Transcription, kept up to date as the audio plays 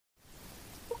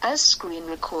as screen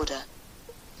recorder.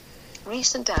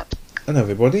 Recent app. Hello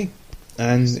everybody,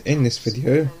 and in this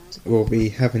video we'll be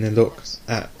having a look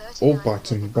at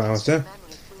Allbutton browser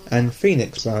and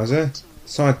Phoenix browser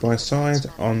side by side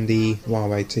on the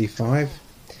Huawei T5.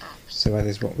 So that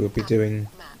is what we'll be doing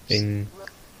in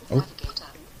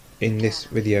this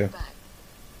video.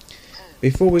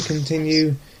 Before we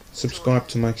continue, subscribe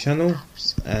to my channel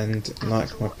and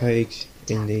like my page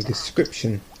in the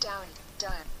description.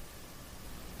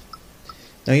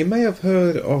 Now you may have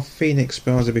heard of Phoenix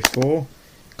browser before,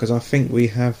 because I think we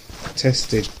have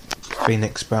tested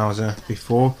Phoenix browser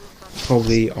before,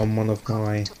 probably on one of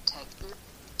my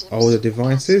older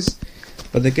devices.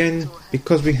 But again,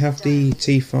 because we have the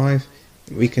T5,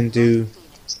 we can do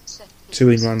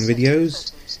 2-in-1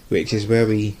 videos, which is where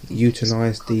we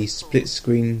utilise the split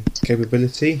screen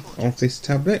capability of this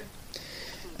tablet,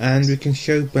 and we can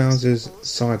show browsers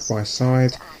side by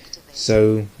side.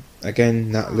 So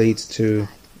again, that leads to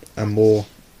a more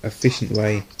efficient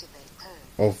way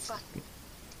of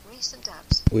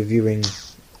reviewing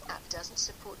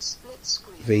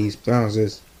these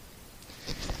browsers.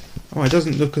 Oh, it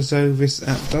doesn't look as though this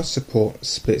app does support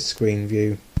split screen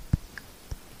view.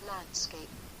 Landscape.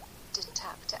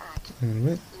 Tap to act.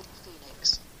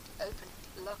 Phoenix.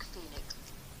 Open. Lock Phoenix.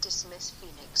 Dismiss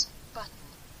Phoenix. Button.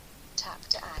 Tap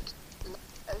to act.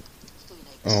 Open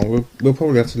Phoenix. Oh, we'll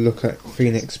probably have to look at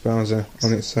Phoenix browser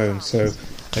on its own. So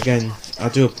again, I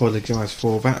do apologise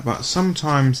for that, but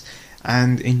sometimes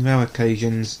and in rare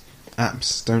occasions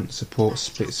apps don't support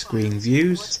split screen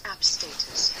views.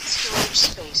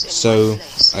 So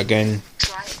again,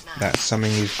 that's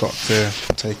something you've got to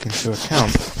take into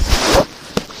account.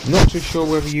 I'm not too sure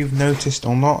whether you've noticed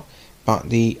or not, but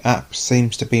the app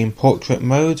seems to be in portrait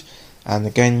mode, and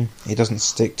again it doesn't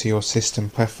stick to your system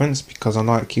preference, because I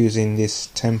like using this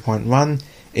 10.1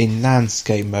 in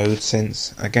landscape mode,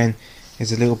 since again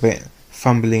it's a little bit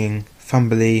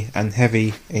fumbly and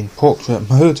heavy in portrait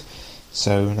mode.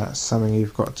 So that's something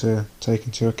you've got to take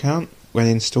into account when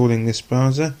installing this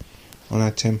browser on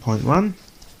our 10.1.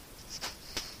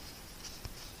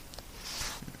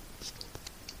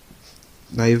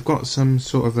 Now you've got some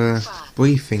sort of a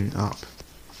briefing up,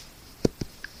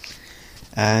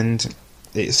 and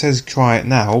it says try it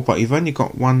now, but you've only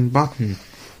got one button,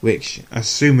 which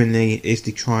assumingly is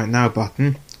the try it now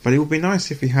button, but it would be nice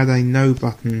if you had a no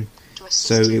button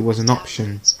so it was an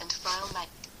option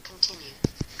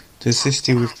to assist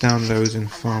you with downloads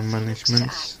and file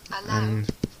management and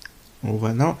all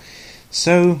that lot.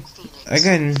 So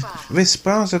again, this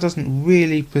browser doesn't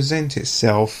really present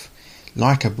itself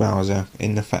like a browser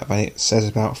in the fact that it says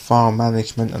about file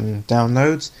management and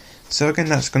downloads. So again,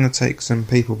 that's going to take some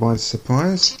people by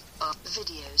surprise.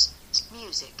 Videos,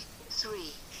 music,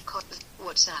 3,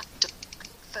 WhatsApp,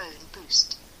 phone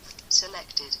boost,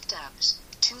 selected tabs,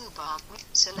 toolbar,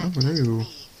 selected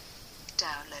me,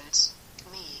 downloads,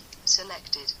 me,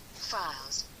 selected,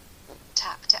 files,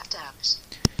 tap tabs,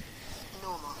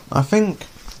 normal. I think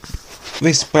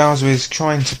this browser is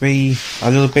trying to be a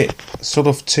little bit sort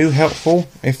of too helpful,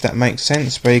 if that makes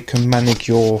sense, where you can manage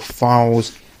your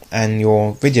files and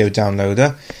your video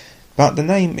downloader. But the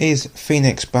name is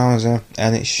Phoenix browser,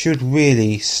 and it should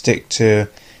really stick to,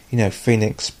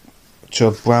 Phoenix, to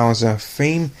a browser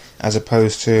theme, as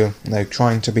opposed to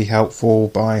trying to be helpful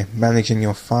by managing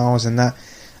your files and that.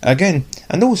 Again,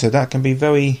 and also that can be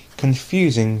very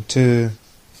confusing to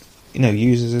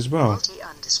users as well.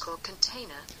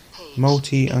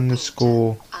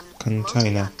 Multi-underscore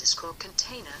container.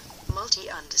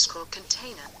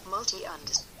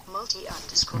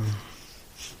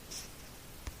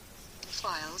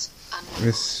 Files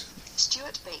This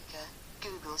Stuart Baker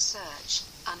Google search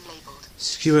unlabeled.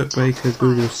 Stuart Baker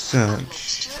Google search.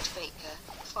 Stuart Baker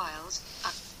files.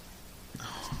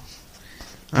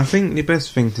 I think the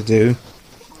best thing to do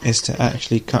is to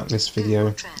actually cut this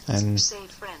video, and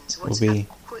we'll be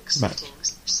back.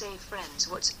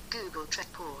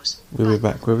 We'll be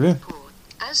back with you.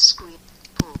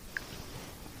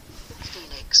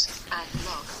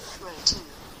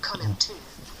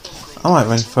 Alright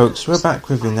then folks, we're back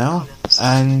with you now,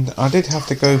 and I did have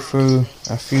to go through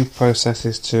a few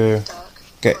processes to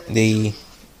get the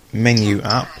menu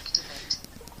up,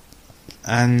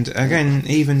 and again,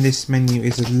 even this menu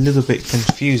is a little bit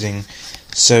confusing,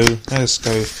 so let's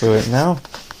go through it now.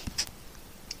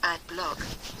 Add blog,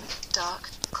 dark,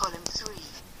 column 3,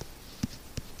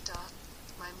 dark,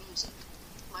 my music,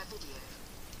 my video,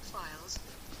 files,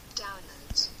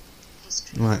 downloads,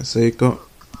 history. Right, so you've got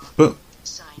book,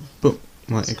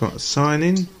 right, you've got sign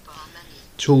in,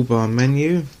 toolbar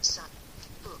menu,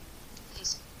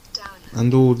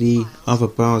 and all the other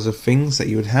browser things that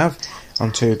you would have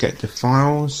until you get the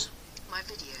files,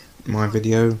 my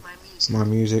video, my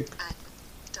music,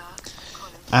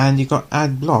 and you got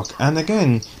ad block. And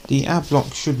again, the ad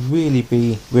block should really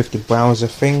be with the browser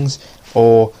things,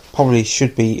 or probably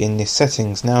should be in the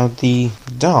settings. Now the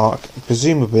dark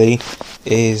presumably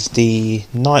is the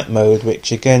night mode,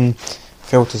 which again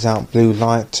filters out blue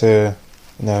light to,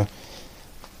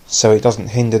 so it doesn't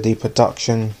hinder the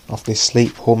production of the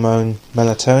sleep hormone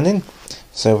melatonin.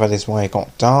 So that is why it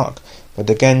got dark. But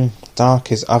again,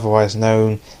 dark is otherwise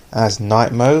known as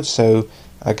night mode, so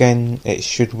again it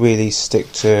should really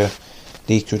stick to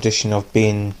the tradition of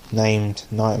being named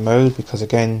night mode, because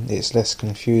again it's less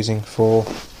confusing for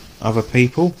other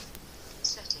people.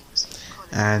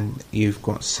 And you've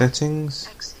got settings,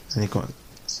 and you've got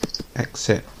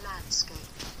exit.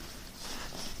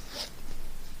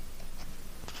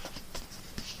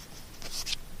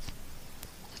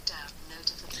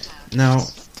 Now,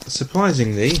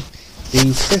 surprisingly,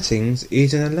 the settings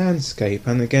is in a landscape,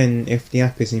 and again, if the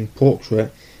app is in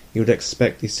portrait, you would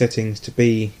expect the settings to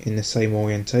be in the same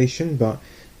orientation, but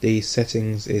the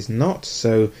settings is not.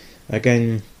 So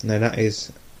again, now that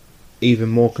is even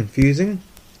more confusing.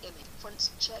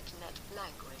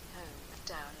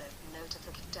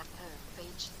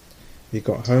 You've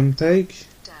got home page,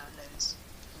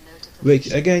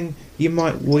 which again you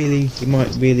might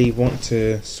really want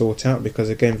to sort out, because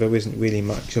again there isn't really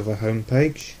much of a home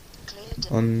page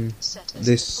on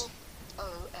this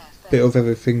bit of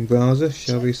everything browser,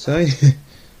 shall we say.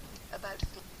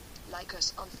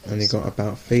 And you got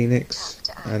about Phoenix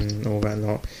and all that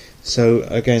lot. So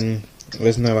again,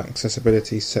 there's no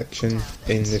accessibility section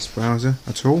in this browser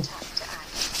at all,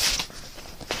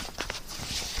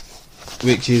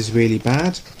 which is really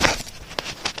bad.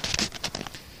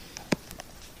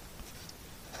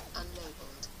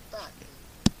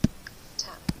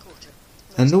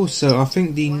 And also, I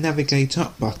think the navigate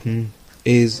up button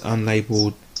is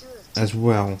unlabeled as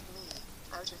well,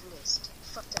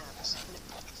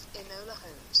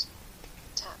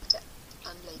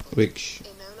 which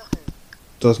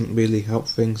doesn't really help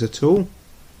things at all.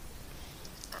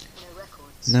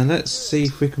 Now let's see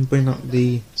if we can bring up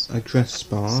the address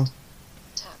bar.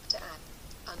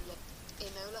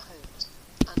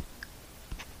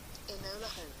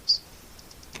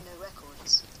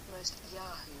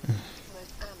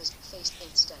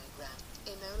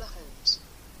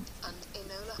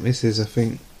 This is, I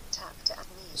think,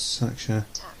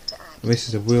 this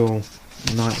is a real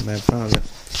nightmare browser.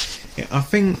 Yeah, I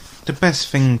think the best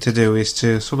thing to do is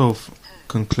to sort of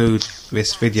conclude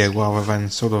this video rather than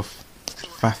sort of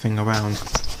faffing around.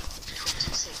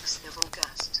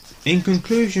 In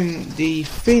conclusion, the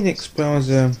Phoenix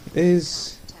browser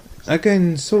is,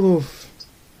 again, sort of,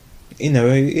 it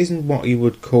isn't what you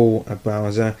would call a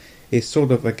browser. It's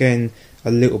sort of, again,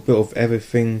 a little bit of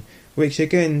everything, which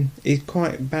again is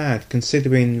quite bad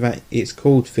considering that it's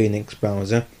called Phoenix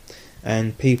browser,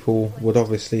 and people would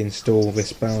obviously install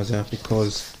this browser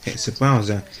because it's a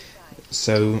browser,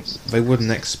 so they wouldn't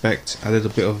expect a little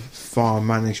bit of file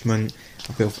management,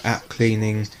 a bit of app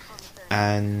cleaning,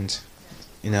 and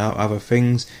other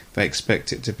things. They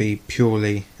expect it to be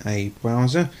purely a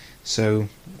browser, so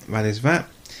that is that.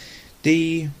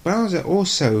 The browser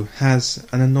also has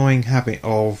an annoying habit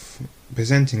of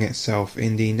presenting itself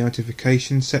in the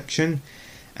notification section,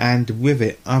 and with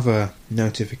it other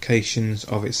notifications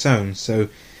of its own. So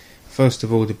first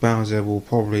of all, the browser will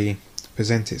probably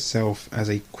present itself as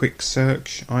a quick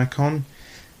search icon,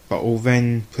 but will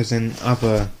then present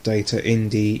other data in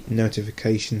the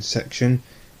notification section,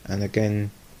 and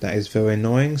again that is very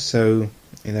annoying. So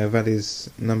that is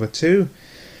number 2.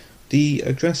 The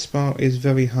address bar is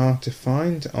very hard to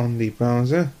find on the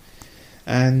browser,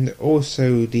 and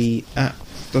also the app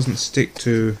doesn't stick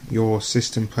to your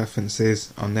system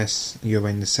preferences unless you're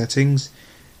in the settings.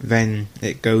 Then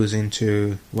it goes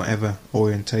into whatever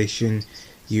orientation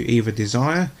you either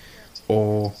desire,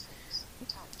 or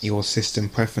your system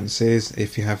preferences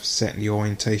if you have set the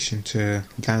orientation to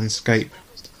landscape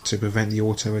to prevent the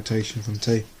auto rotation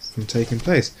from taking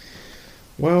place.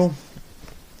 Well,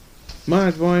 my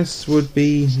advice would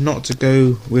be not to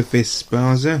go with this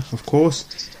browser, of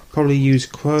course. Probably use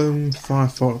Chrome,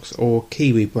 Firefox or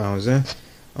Kiwi browser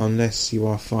unless you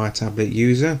are a Fire Tablet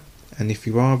user, and if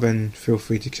you are, then feel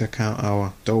free to check out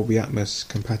our Dolby Atmos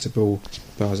compatible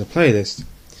browser playlist.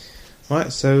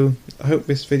 Right, so I hope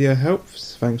this video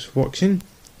helps. Thanks for watching.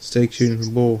 Stay tuned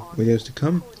for more videos to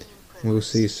come, and we'll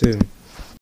see you soon.